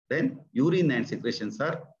 then urine and secretions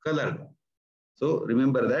are colored. So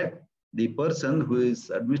remember that the person who is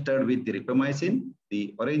administered with the rifamycin,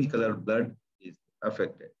 the orange-colored blood is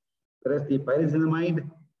affected. Whereas the pyrazinamide,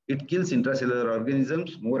 it kills intracellular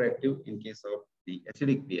organisms, more active in case of the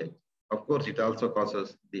acidic pH. Of course, it also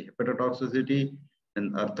causes the hepatotoxicity,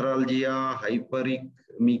 then arthralgia,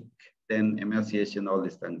 hyperemic, then emaciation, all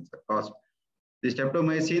these things are caused. The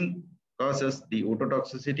streptomycin causes the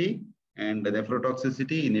ototoxicity, and the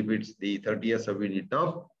nephrotoxicity inhibits the 30th subunit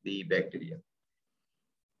of the bacteria.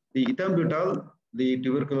 The ethambutol, the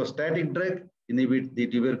tuberculostatic drug, inhibits the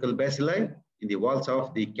tubercle bacilli in the walls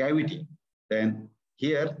of the cavity. Then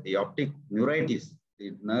here the optic neuritis,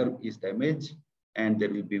 the nerve is damaged and there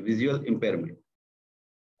will be visual impairment.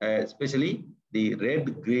 Especially the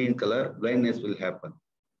red-green color blindness will happen.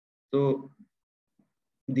 So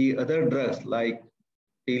the other drugs like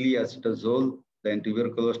teleacetazole, then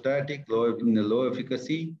tuberculostatic, low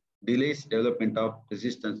efficacy, delays development of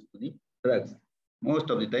resistance to the drugs. Most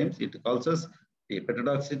of the times it causes the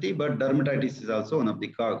hepatotoxicity, but dermatitis is also one of the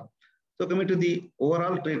cause. So coming to the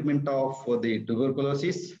overall treatment of the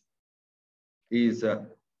tuberculosis is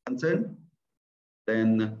concerned,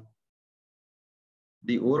 then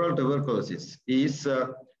the oral tuberculosis is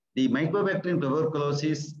the mycobacterium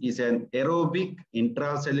tuberculosis is an aerobic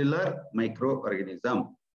intracellular microorganism.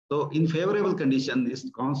 So in favorable condition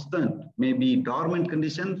is constant, maybe dormant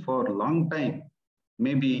condition for long time,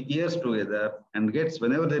 maybe years together, and gets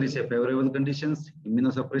whenever there is a favorable conditions,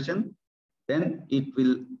 immunosuppression, then it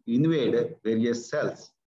will invade various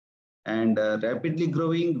cells. And rapidly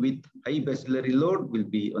growing with high bacillary load will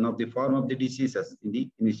be one of the form of the diseases in the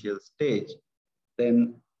initial stage.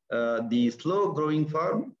 Then the slow growing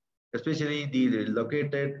form, especially the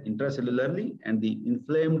located intracellularly, and the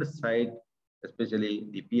inflamed site, especially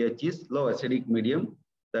the pH is low acidic medium,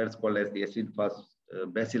 that's called as the acid fast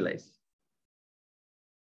bacilli.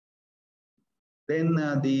 Then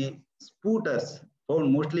the sputers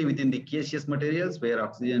found mostly within the caseous materials where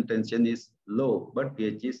oxygen tension is low, but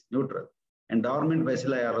pH is neutral. And dormant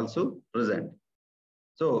bacilli are also present.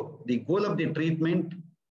 So the goal of the treatment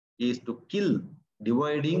is to kill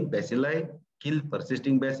dividing bacilli, kill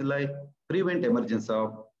persisting bacilli, prevent emergence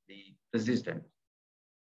of the resistant.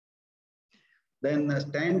 Then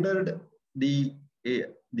standard this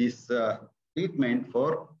treatment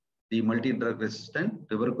for the multi-drug resistant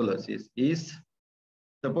tuberculosis is,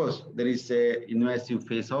 suppose there is a invasive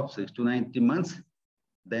phase of 6 to 90 months,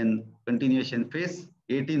 then continuation phase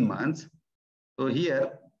 18 months. So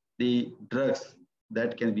here the drugs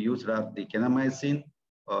that can be used are the kanamycin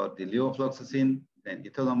or the levofloxacin, then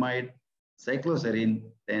etholamide, cycloserine,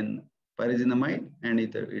 then pyrazinamide, and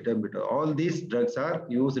ethambutol. All these drugs are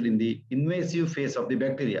used in the invasive phase of the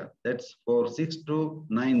bacteria. That's for 6 to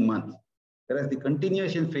 9 months. Whereas the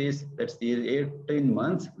continuation phase, that's the 18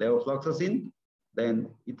 months, levofloxacin, then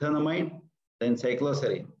ethanamide, then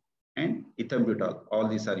cycloserine, and ethambutol. All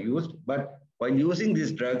these are used. But while using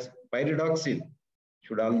these drugs, pyridoxine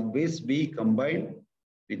should always be combined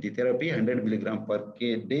with the therapy 100 milligram per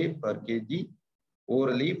day per kg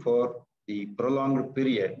orally for the prolonged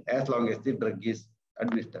period as long as the drug is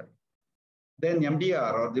administered. Then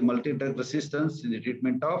MDR or the multi-drug resistance in the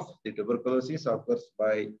treatment of the tuberculosis occurs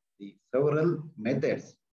by the several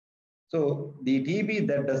methods. So the TB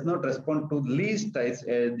that does not respond to least this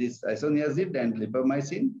isoniazid and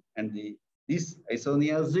lipomycin, and this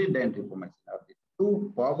isoniazid and lipomycin are the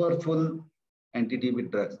two powerful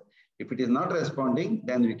anti-TB drugs. If it is not responding,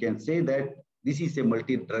 then we can say that this is a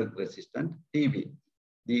multi-drug resistant TB.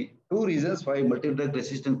 The two reasons why multi-drug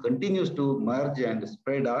resistance continues to merge and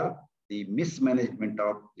spread are the mismanagement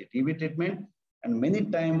of the TB treatment, and many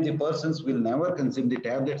times the persons will never consume the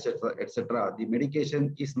tablets, etc. The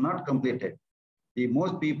medication is not completed. The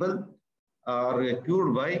most people are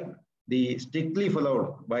cured by the strictly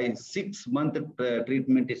followed by 6 month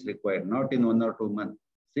treatment is required, not in 1 or 2 months.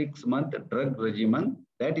 6 month drug regimen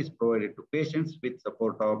that is provided to patients with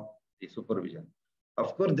support of the supervision.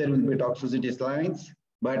 Of course, there will be toxicity lines,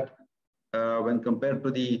 but when compared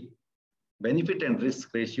to the benefit and risk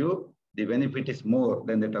ratio, the benefit is more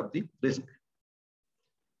than that of the risk.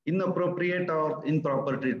 Inappropriate or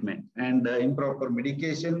improper treatment and improper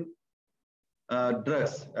medication,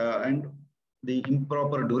 drugs, and the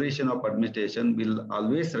improper duration of administration will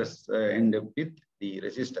always end up with the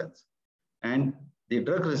resistance. And the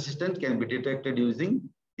drug resistance can be detected using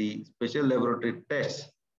the special laboratory tests,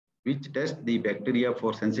 which test the bacteria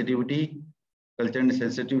for sensitivity. Culture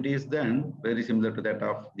sensitivity is done very similar to that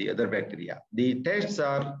of the other bacteria. The tests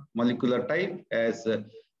are molecular type as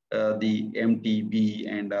the MTB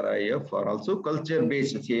and RIF are also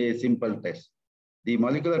culture-based, a simple test. The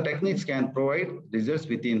molecular techniques can provide results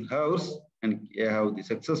within hours and have the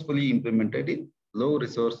successfully implemented in low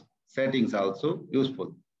resource settings also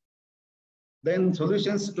useful. Then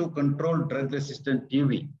solutions to control drug-resistant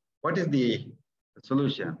TB. What is the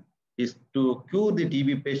solution? Is to cure the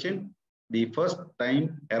TB patient the first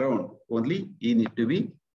time around only. He needs to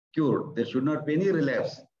be cured. There should not be any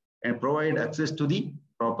relapse, and provide access to the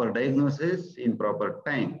proper diagnosis in proper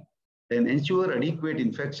time. Then ensure adequate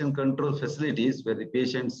infection control facilities where the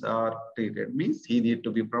patients are treated. Means he needs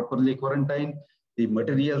to be properly quarantined. The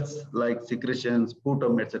materials like secretions,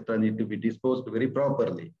 sputum, etc. need to be disposed very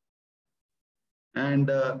properly. And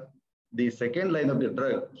the second line of the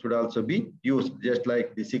drug should also be used, just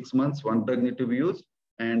like the 6 months, one drug need to be used,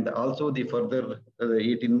 and also the further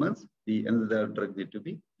 18 months, the another drug need to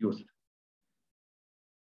be used.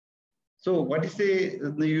 So what is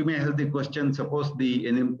you may have the question, suppose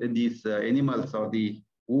these animals or the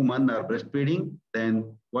woman are breastfeeding,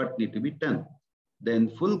 then what need to be done? Then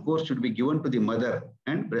full course should be given to the mother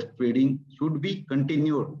and breastfeeding should be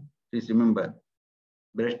continued. Please remember,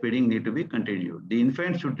 breastfeeding need to be continued. The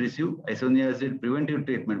infant should receive isoniazid preventive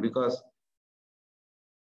treatment because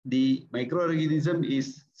the microorganism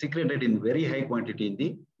is secreted in very high quantity in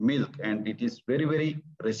the milk, and it is very, very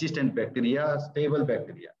resistant bacteria, stable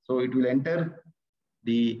bacteria. So it will enter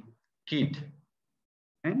the kid,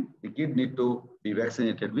 and the kid need to be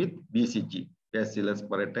vaccinated with BCG, Bacillus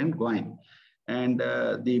parentis guaine. And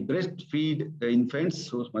the breastfeed infants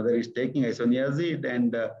whose mother is taking isoniazid,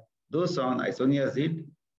 and those on isoniazid,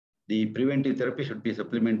 the preventive therapy should be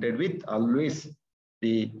supplemented with always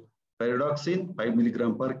the pyridoxine 5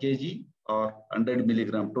 milligram per kg or 100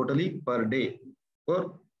 milligram totally per day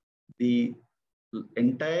for the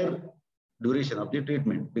entire duration of the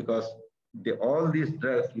treatment, because all these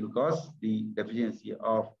drugs will cause the deficiency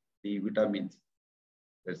of the vitamins.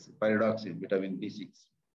 That's pyridoxine, vitamin B6.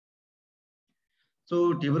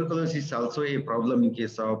 So tuberculosis is also a problem in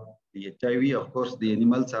case of the HIV. Of course, the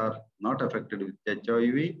animals are not affected with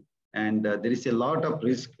HIV, and there is a lot of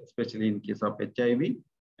risk, especially in case of HIV,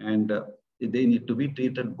 and they need to be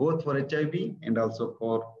treated both for HIV and also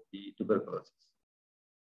for the tuberculosis.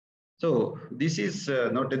 So this is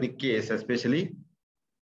not the case, especially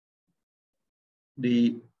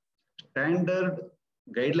the standard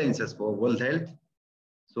guidelines as for World Health.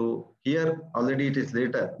 So here already it is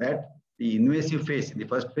later that the invasive phase, in the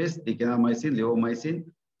first phase, the kanamycin, levomycin,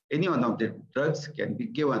 any one of the drugs can be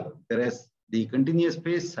given. Whereas the continuous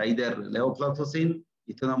phase, either levofloxacin,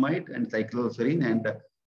 ethanamide, and cycloserine, and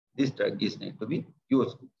this drug is need to be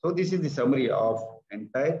used. So this is the summary of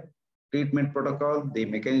entire treatment protocol, the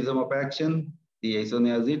mechanism of action. The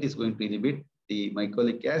isoniazid is going to inhibit the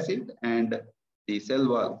mycolic acid, and the cell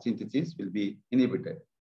wall synthesis will be inhibited.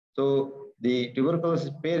 So the tuberculosis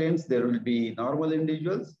parents, there will be normal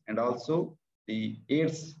individuals and also the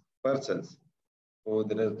AIDS persons. So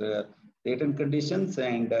there are the latent conditions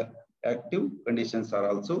and active conditions are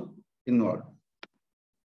also involved.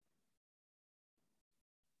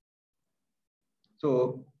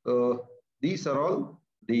 So these are all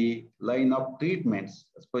the line of treatments,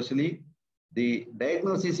 especially the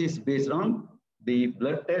diagnosis is based on the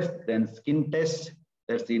blood test, then skin test,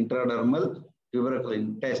 that's the intradermal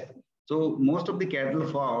tuberculin test. So most of the cattle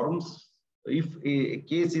farms, if a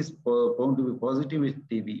case is found to be positive with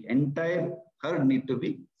TB, entire herd need to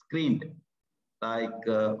be screened. Like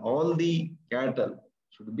all the cattle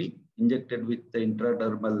should be injected with the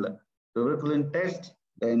intradermal tuberculin test.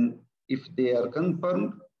 Then if they are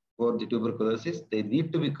confirmed for the tuberculosis, they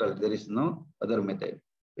need to be culled. There is no other method.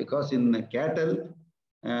 Because in the cattle,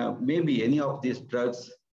 maybe any of these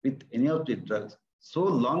drugs, with any of the drugs, so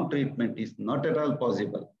long treatment is not at all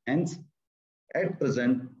possible. Hence, at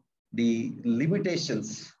present, the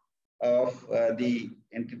limitations of the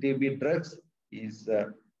anti-TB drugs is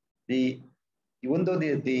even though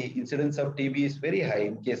the incidence of TB is very high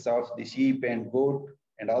in case of the sheep and goat,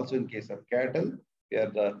 and also in case of cattle, we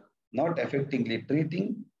are not effectively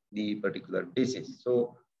treating the particular disease.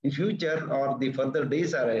 So in future or the further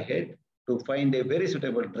days are ahead to find a very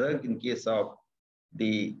suitable drug in case of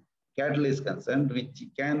the cattle is concerned, which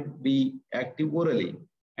can be active orally.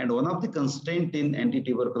 And one of the constraints in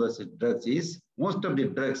anti-tuberculosis drugs is most of the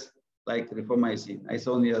drugs like rifamycin,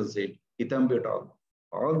 isoniazid, ethambutol,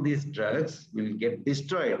 all these drugs will get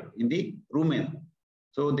destroyed in the rumen.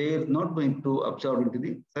 So they are not going to absorb into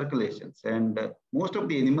the circulations. And most of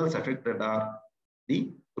the animals affected are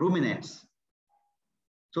the ruminants.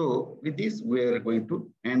 So with this, we are going to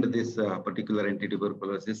end this particular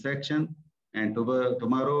anti-tuberculosis section. And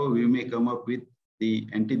tomorrow we may come up with the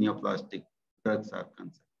anti-neoplastic drugs are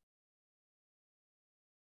concerned.